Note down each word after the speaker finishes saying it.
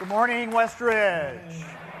morning, Westridge.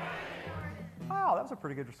 Wow, that was a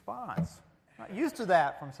pretty good response. Not used to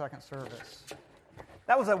that from second service.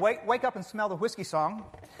 That was a wake up and smell the whiskey song.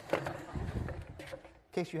 In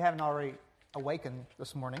case you haven't already awakened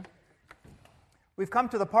this morning. We've come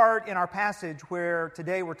to the part in our passage where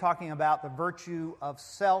today we're talking about the virtue of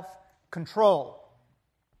self-control.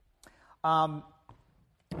 And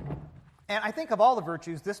I think of all the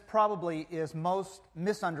virtues, this probably is most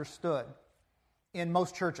misunderstood in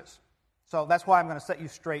most churches. So that's why I'm going to set you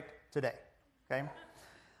straight today. Okay?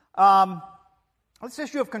 This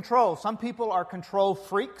issue of control. Some people are control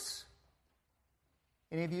freaks.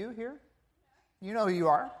 Any of you here? You know who you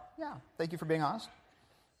are. Yeah, thank you for being honest.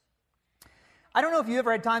 I don't know if you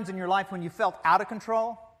ever had times in your life when you felt out of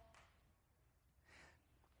control.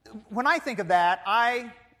 When I think of that,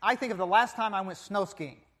 I think of the last time I went snow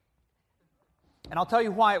skiing. And I'll tell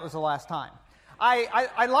you why it was the last time.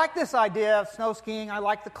 I like this idea of snow skiing. I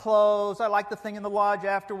like the clothes. I like the thing in the lodge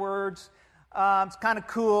afterwards. It's kind of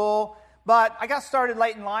cool. But I got started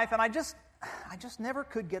late in life, and I just never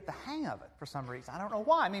could get the hang of it for some reason. I don't know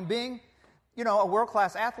why. I mean, being, a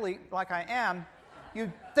world-class athlete like I am,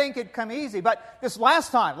 you'd think it'd come easy. But this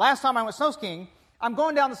last time I went snow skiing, I'm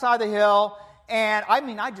going down the side of the hill, and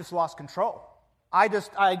I just lost control. I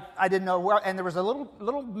didn't know where, and there was a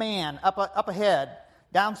little man up ahead,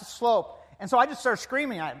 down the slope. And so I just started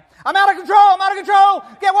screaming at him, I'm out of control!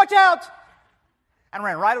 Get, watch out! And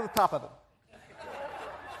ran right over the top of him.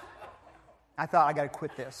 I thought, I got to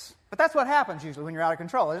quit this. But that's what happens usually when you're out of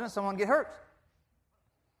control, isn't it? Someone get hurt.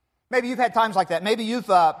 Maybe you've had times like that. Maybe you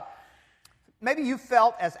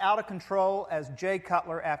felt as out of control as Jay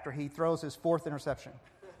Cutler after he throws his fourth interception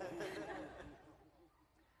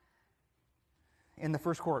in the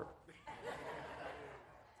first quarter.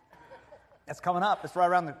 That's coming up. It's right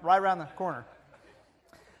around the corner.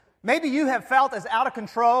 Maybe you have felt as out of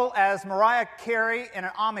control as Mariah Carey in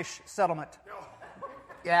an Amish settlement.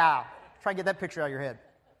 Yeah. Try and get that picture out of your head.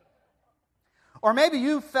 Or maybe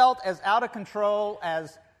you felt as out of control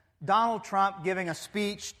as Donald Trump giving a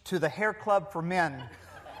speech to the Hair Club for Men.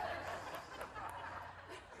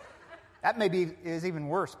 That maybe is even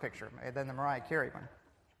worse picture than the Mariah Carey one.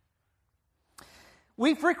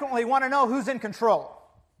 We frequently want to know who's in control.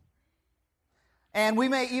 And we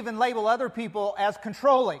may even label other people as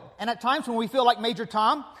controlling. And at times when we feel like Major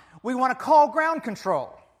Tom, we want to call ground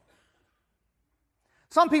control.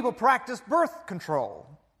 Some people practice birth control.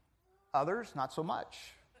 Others, not so much.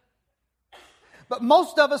 But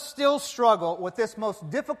most of us still struggle with this most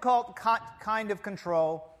difficult kind of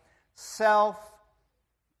control, self-control.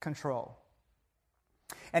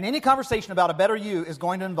 And any conversation about a better you is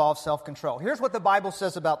going to involve self-control. Here's what the Bible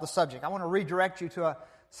says about the subject. I want to redirect you to a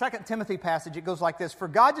 2 Timothy passage. It goes like this. For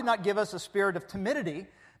God did not give us a spirit of timidity,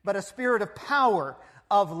 but a spirit of power,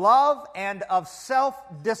 of love, and of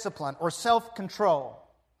self-discipline or self-control.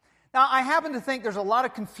 Now, I happen to think there's a lot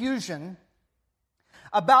of confusion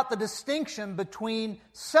about the distinction between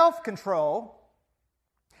self-control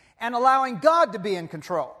and allowing God to be in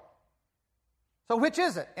control. So which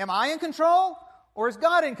is it? Am I in control or is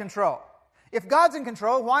God in control? If God's in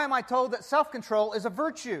control, why am I told that self-control is a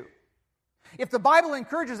virtue? If the Bible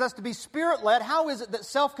encourages us to be Spirit-led, how is it that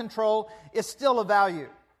self-control is still a value?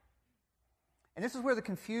 And this is where the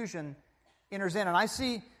confusion enters in. And I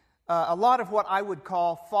see a lot of what I would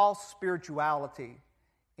call false spirituality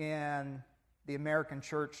in the American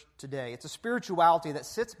church today. It's a spirituality that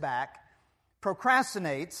sits back,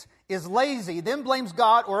 procrastinates, is lazy, then blames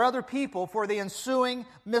God or other people for the ensuing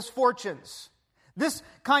misfortunes. This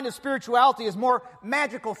kind of spirituality is more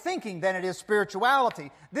magical thinking than it is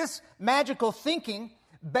spirituality. This magical thinking,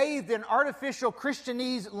 bathed in artificial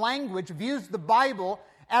Christianese language, views the Bible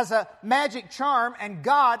as a magic charm and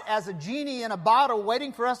God as a genie in a bottle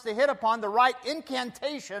waiting for us to hit upon the right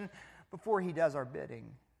incantation before He does our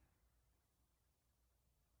bidding.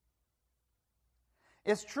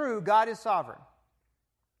 It's true, God is sovereign.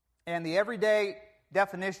 And the everyday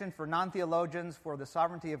definition for non-theologians for the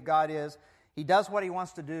sovereignty of God is He does what He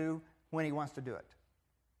wants to do when He wants to do it.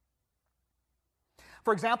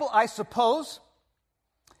 For example, I suppose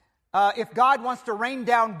if God wants to rain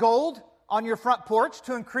down gold on your front porch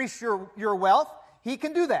to increase your wealth, He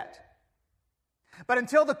can do that. But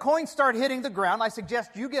until the coins start hitting the ground, I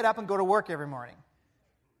suggest you get up and go to work every morning.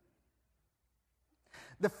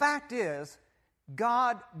 The fact is,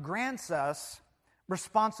 God grants us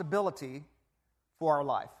responsibility for our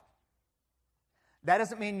life. That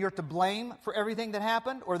doesn't mean you're to blame for everything that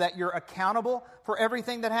happened or that you're accountable for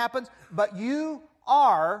everything that happens, but you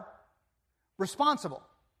are responsible.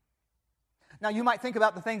 Now, you might think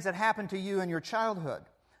about the things that happened to you in your childhood,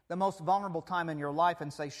 the most vulnerable time in your life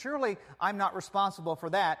and say, surely I'm not responsible for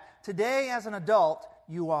that. Today, as an adult,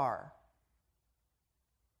 you are.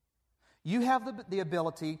 You have the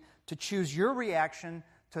ability to choose your reaction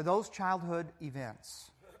to those childhood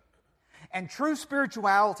events. And true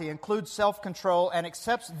spirituality includes self-control and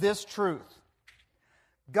accepts this truth.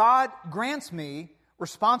 God grants me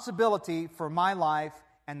responsibility for my life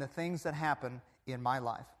and the things that happen in my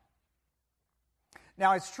life.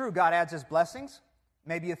 Now, it's true, God adds His blessings,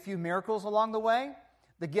 maybe a few miracles along the way,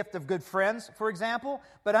 the gift of good friends, for example.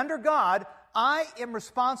 But under God, I am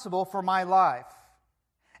responsible for my life.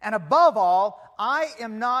 And above all, I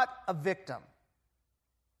am not a victim.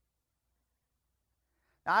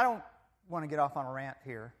 Now, I don't want to get off on a rant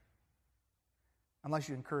here, unless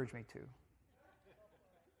you encourage me to.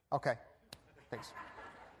 Okay, thanks.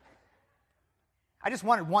 I just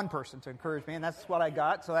wanted one person to encourage me, and that's what I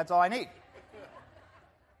got, so that's all I need.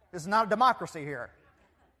 This is not a democracy here.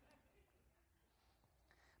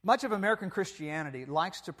 Much of American Christianity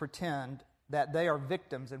likes to pretend that they are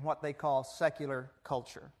victims in what they call secular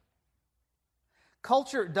culture.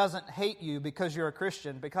 Culture doesn't hate you because you're a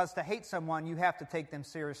Christian, because to hate someone, you have to take them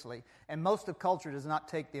seriously. And most of culture does not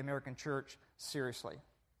take the American church seriously.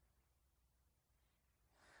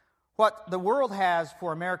 What the world has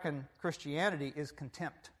for American Christianity is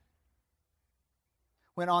contempt,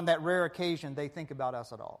 when on that rare occasion they think about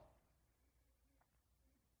us at all.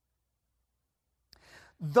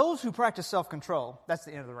 Those who practice self-control, that's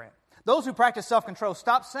the end of the rant. Those who practice self-control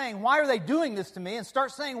stop saying, why are they doing this to me? And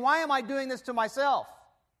start saying, why am I doing this to myself?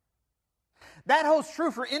 That holds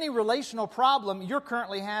true for any relational problem you're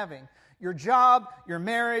currently having. Your job, your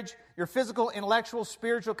marriage, your physical, intellectual,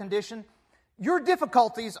 spiritual condition. Your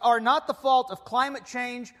difficulties are not the fault of climate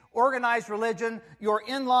change, organized religion, your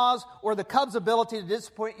in-laws, or the Cubs' ability to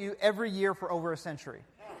disappoint you every year for over a century.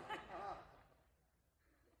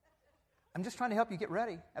 I'm just trying to help you get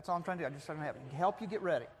ready. That's all I'm trying to do. I'm just trying to help you get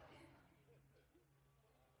ready.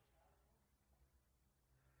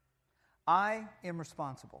 I am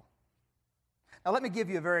responsible. Now let me give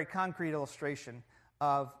you a very concrete illustration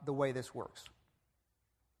of the way this works.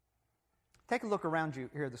 Take a look around you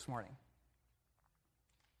here this morning.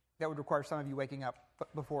 That would require some of you waking up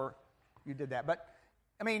before you did that. But,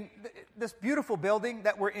 I mean, this beautiful building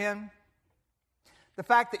that we're in, the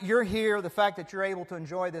fact that you're here, the fact that you're able to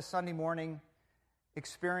enjoy this Sunday morning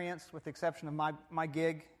experience, with the exception of my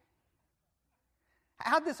gig.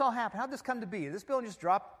 How'd this all happen? How'd this come to be? Did this building just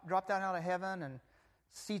drop down out of heaven and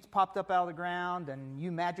seats popped up out of the ground and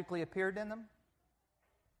you magically appeared in them?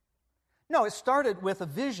 No, it started with a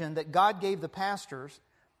vision that God gave the pastors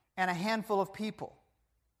and a handful of people.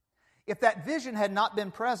 If that vision had not been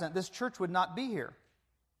present, this church would not be here.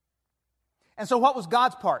 And so what was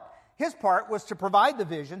God's part? His part was to provide the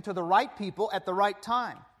vision to the right people at the right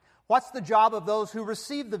time. What's the job of those who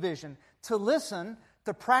receive the vision? To listen,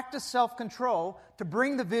 to practice self-control, to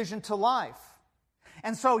bring the vision to life.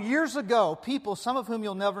 And so years ago, people, some of whom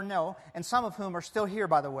you'll never know, and some of whom are still here,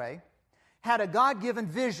 by the way, had a God-given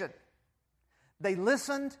vision. They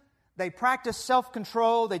listened, they practiced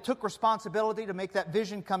self-control, they took responsibility to make that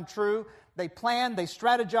vision come true. They planned, they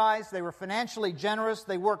strategized, they were financially generous,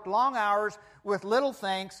 they worked long hours with little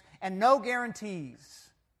thanks and no guarantees.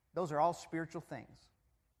 Those are all spiritual things.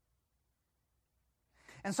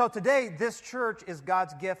 And so today, this church is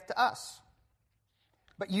God's gift to us.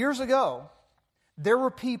 But years ago, there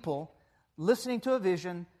were people listening to a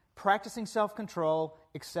vision, practicing self-control,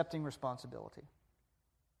 accepting responsibility.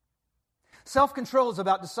 Self-control is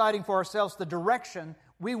about deciding for ourselves the direction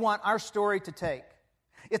we want our story to take.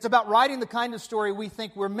 It's about writing the kind of story we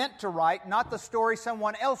think we're meant to write, not the story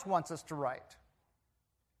someone else wants us to write.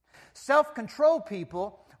 Self-control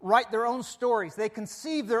people write their own stories. They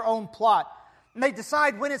conceive their own plot. And they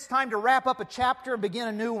decide when it's time to wrap up a chapter and begin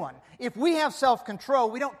a new one. If we have self-control,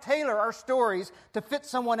 we don't tailor our stories to fit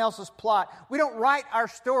someone else's plot. We don't write our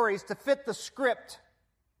stories to fit the script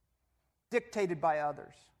dictated by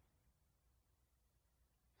others.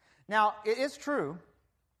 Now, it is true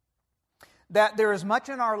that there is much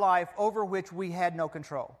in our life over which we had no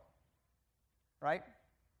control. Right?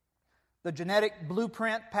 The genetic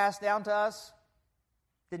blueprint passed down to us,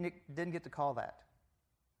 didn't get to call that.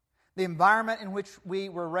 The environment in which we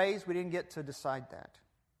were raised, we didn't get to decide that.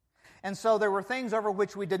 And so there were things over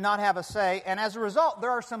which we did not have a say, and as a result,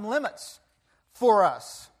 there are some limits for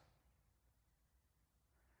us.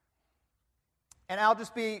 And I'll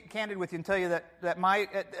just be candid with you and tell you that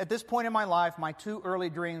at this point in my life, my 2 early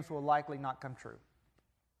dreams will likely not come true.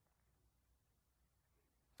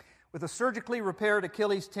 With a surgically repaired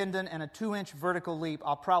Achilles tendon and a 2-inch vertical leap,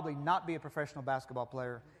 I'll probably not be a professional basketball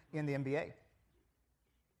player in the NBA.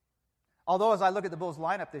 Although as I look at the Bulls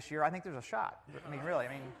lineup this year, I think there's a shot. I mean, really,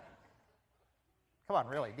 come on,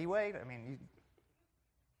 really, D-Wade?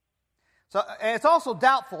 So it's also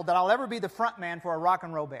doubtful that I'll ever be the front man for a rock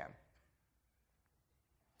and roll band.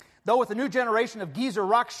 Though with the new generation of geezer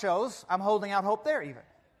rock shows, I'm holding out hope there even.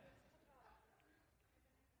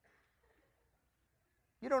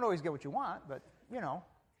 You don't always get what you want, but,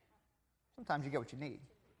 sometimes you get what you need.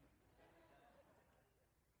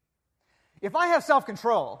 If I have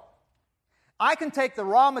self-control, I can take the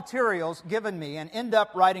raw materials given me and end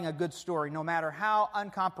up writing a good story, no matter how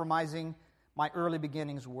uncompromising my early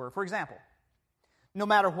beginnings were. For example, no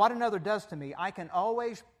matter what another does to me, I can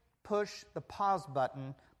always push the pause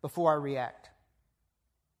button before I react.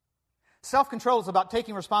 Self-control is about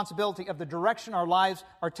taking responsibility of the direction our lives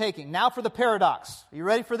are taking. Now for the paradox. Are you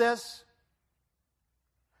ready for this?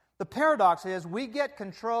 The paradox is we get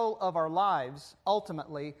control of our lives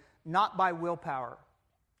ultimately not by willpower.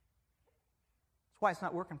 That's why it's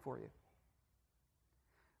not working for you.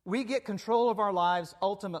 We get control of our lives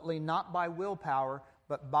ultimately not by willpower,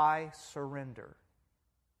 but by surrender.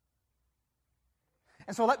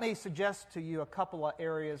 And so let me suggest to you a couple of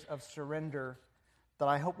areas of surrender that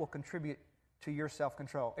I hope will contribute to your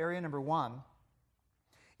self-control. Area number one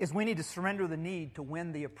is we need to surrender the need to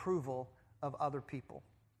win the approval of other people.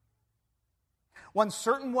 One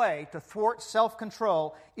certain way to thwart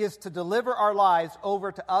self-control is to deliver our lives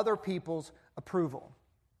over to other people's approval.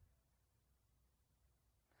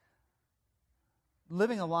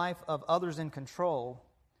 Living a life of others in control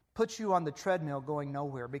puts you on the treadmill going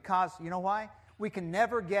nowhere because, you know why? We can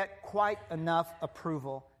never get quite enough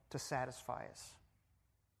approval to satisfy us.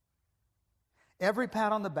 Every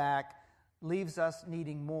pat on the back leaves us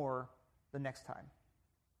needing more the next time.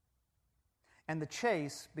 And the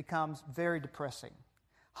chase becomes very depressing.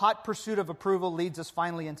 Hot pursuit of approval leads us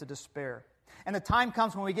finally into despair. And the time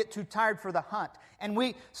comes when we get too tired for the hunt, and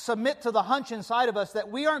we submit to the hunch inside of us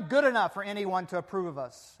that we aren't good enough for anyone to approve of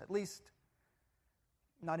us, at least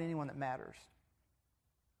not anyone that matters.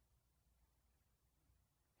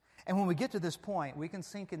 And when we get to this point, we can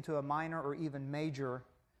sink into a minor or even major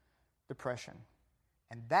depression.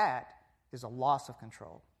 And that is a loss of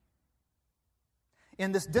control.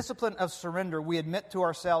 In this discipline of surrender, we admit to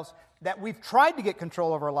ourselves that we've tried to get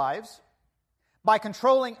control of our lives by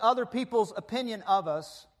controlling other people's opinion of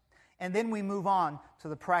us, and then we move on to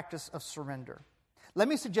the practice of surrender. Let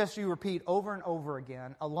me suggest you repeat over and over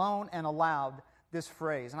again, alone and aloud, this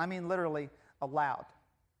phrase, and I mean literally aloud.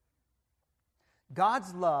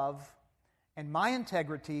 God's love and my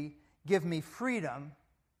integrity give me freedom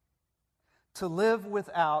to live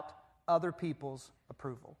without other people's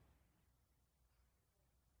approval.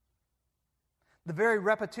 The very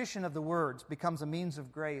repetition of the words becomes a means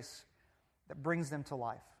of grace that brings them to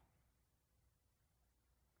life.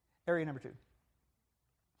 Area number two.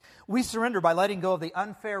 We surrender by letting go of the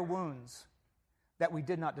unfair wounds that we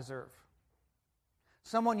did not deserve.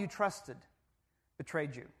 Someone you trusted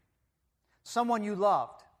betrayed you. Someone you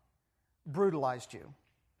loved brutalized you.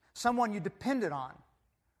 Someone you depended on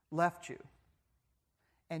left you.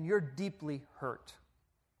 And you're deeply hurt,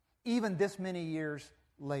 even this many years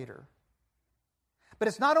later. But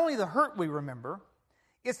it's not only the hurt we remember,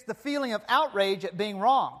 it's the feeling of outrage at being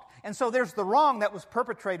wronged. And so there's the wrong that was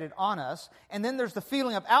perpetrated on us, and then there's the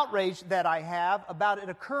feeling of outrage that I have about it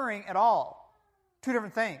occurring at all. Two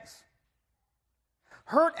different things.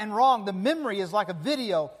 Hurt and wrong, the memory is like a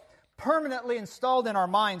video permanently installed in our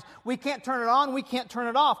minds. We can't turn it on, we can't turn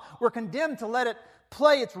it off. We're condemned to let it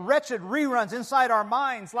play its wretched reruns inside our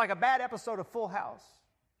minds like a bad episode of Full House.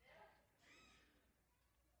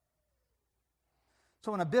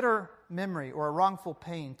 So when a bitter memory or a wrongful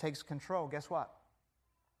pain takes control, guess what?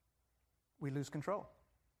 We lose control.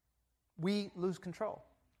 We lose control.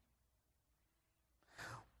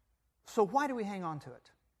 So why do we hang on to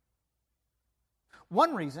it?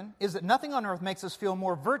 One reason is that nothing on earth makes us feel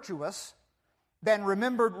more virtuous than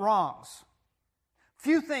remembered wrongs.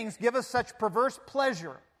 Few things give us such perverse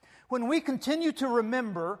pleasure. When we continue to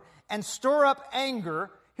remember and store up anger,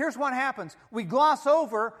 here's what happens. We gloss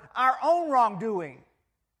over our own wrongdoing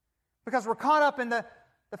because we're caught up in the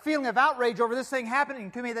feeling of outrage over this thing happening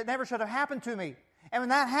to me that never should have happened to me. And when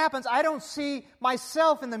that happens, I don't see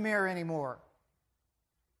myself in the mirror anymore.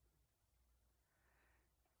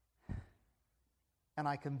 And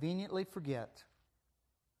I conveniently forget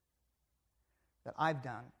that I've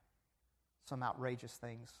done some outrageous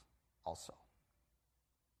things also.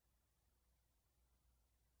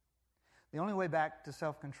 The only way back to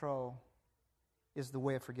self-control is the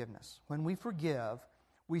way of forgiveness. When we forgive,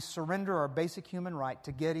 we surrender our basic human right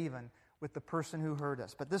to get even with the person who hurt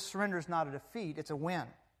us. But this surrender is not a defeat, it's a win.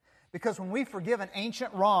 Because when we forgive an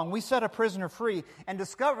ancient wrong, we set a prisoner free and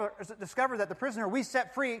discover that the prisoner we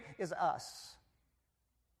set free is us.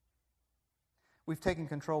 We've taken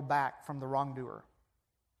control back from the wrongdoer.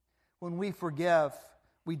 When we forgive,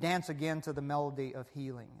 we dance again to the melody of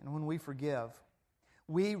healing. And when we forgive,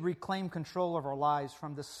 we reclaim control of our lives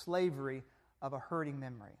from the slavery of a hurting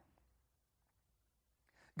memory.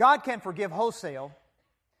 God can forgive wholesale.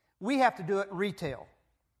 We have to do it retail.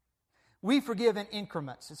 We forgive in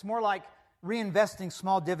increments. It's more like reinvesting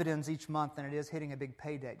small dividends each month than it is hitting a big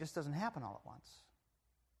payday. It just doesn't happen all at once.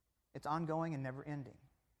 It's ongoing and never ending.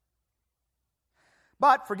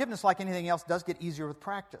 But forgiveness, like anything else, does get easier with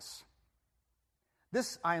practice.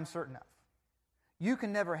 This I am certain of. You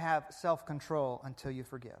can never have self-control until you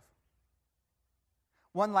forgive.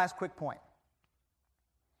 One last quick point.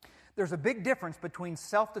 There's a big difference between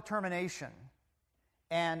self-determination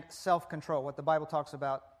and self-control, what the Bible talks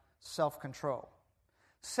about self-control.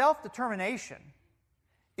 Self-determination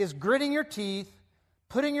is gritting your teeth,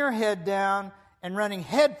 putting your head down, and running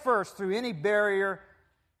head first through any barrier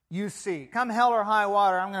you see. Come hell or high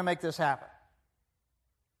water, I'm going to make this happen.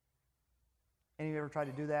 Any of you ever tried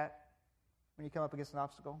to do that when you come up against an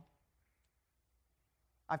obstacle?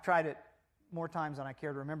 I've tried it more times than I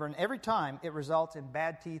care to remember, and every time it results in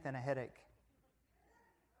bad teeth and a headache.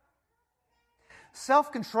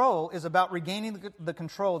 Self-control is about regaining the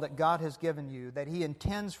control that God has given you, that He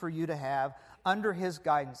intends for you to have under His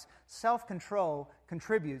guidance. Self-control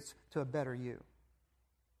contributes to a better you.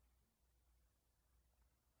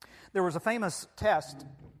 There was a famous test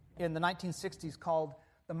in the 1960s called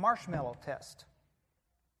the marshmallow test.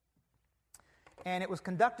 And it was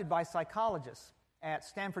conducted by psychologists at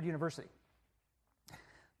Stanford University.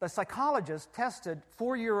 The psychologists tested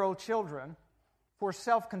 4-year-old children for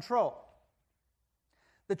self-control.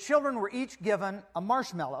 The children were each given a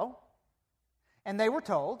marshmallow, and they were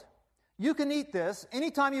told, you can eat this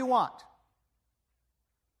anytime you want.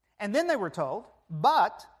 And then they were told,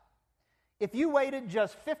 but if you waited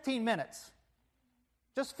just 15 minutes,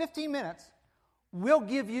 we'll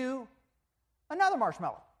give you another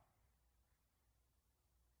marshmallow.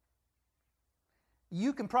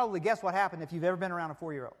 You can probably guess what happened if you've ever been around a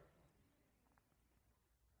 4-year-old.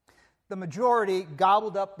 The majority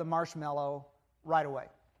gobbled up the marshmallow right away.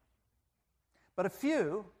 But a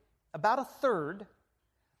few, about a third,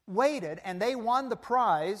 waited, and they won the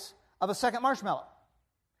prize of a second marshmallow.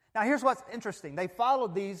 Now here's what's interesting. They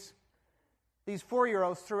followed these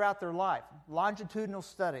 4-year-olds throughout their life, longitudinal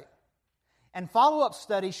study. And follow-up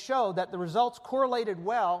studies showed that the results correlated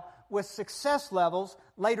well with success levels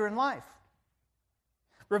later in life.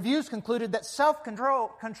 Reviews concluded that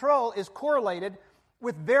self-control is correlated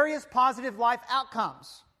with various positive life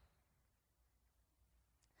outcomes.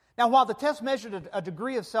 Now, while the test measured a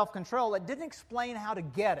degree of self-control, it didn't explain how to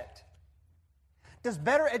get it. Does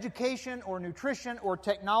better education or nutrition or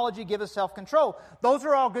technology give us self-control? Those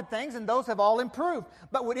are all good things, and those have all improved.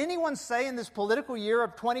 But would anyone say in this political year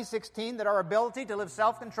of 2016 that our ability to live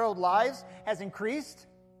self-controlled lives has increased?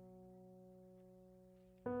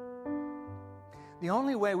 The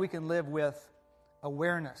only way we can live with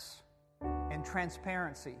awareness and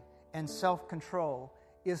transparency and self-control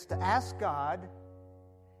is to ask God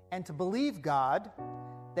and to believe God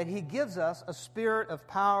that He gives us a spirit of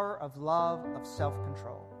power, of love, of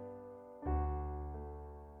self-control.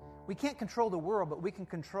 We can't control the world, but we can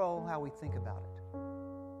control how we think about it.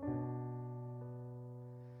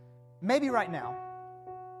 Maybe right now,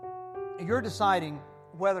 you're deciding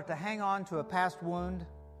whether to hang on to a past wound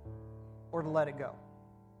or to let it go.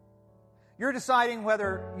 You're deciding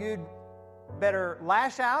whether you'd better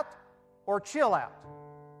lash out or chill out.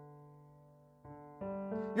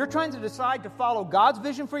 You're trying to decide to follow God's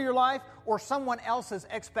vision for your life or someone else's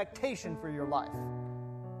expectation for your life.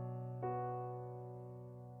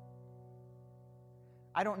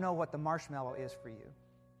 I don't know what the marshmallow is for you.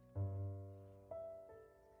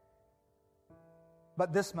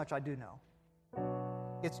 But this much I do know.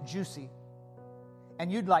 It's juicy. And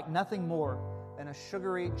you'd like nothing more than a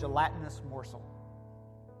sugary, gelatinous morsel.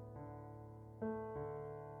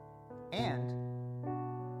 And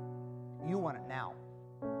you want it now.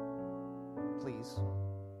 Please,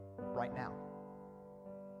 right now.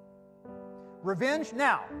 Revenge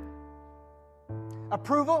now.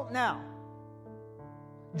 Approval now.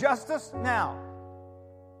 Justice now.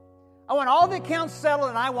 I want all the accounts settled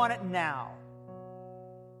and I want it now.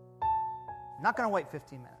 I'm not going to wait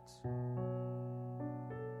 15 minutes.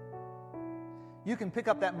 You can pick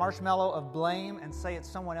up that marshmallow of blame and say it's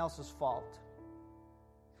someone else's fault.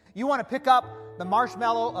 You want to pick up the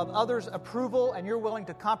marshmallow of others' approval and you're willing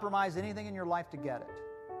to compromise anything in your life to get it.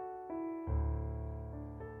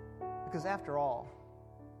 Because after all,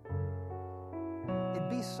 it'd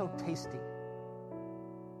be so tasty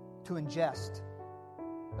to ingest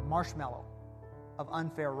the marshmallow of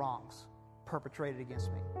unfair wrongs perpetrated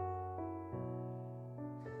against me.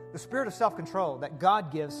 The spirit of self-control that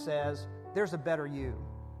God gives says, there's a better you.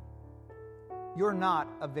 You're not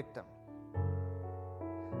a victim.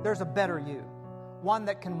 There's a better you. One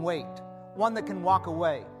that can wait. One that can walk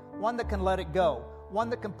away. One that can let it go. One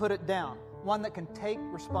that can put it down. One that can take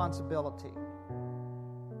responsibility.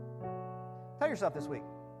 Tell yourself this week,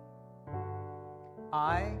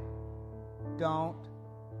 I don't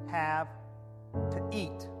have to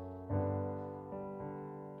eat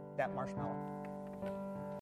that marshmallow.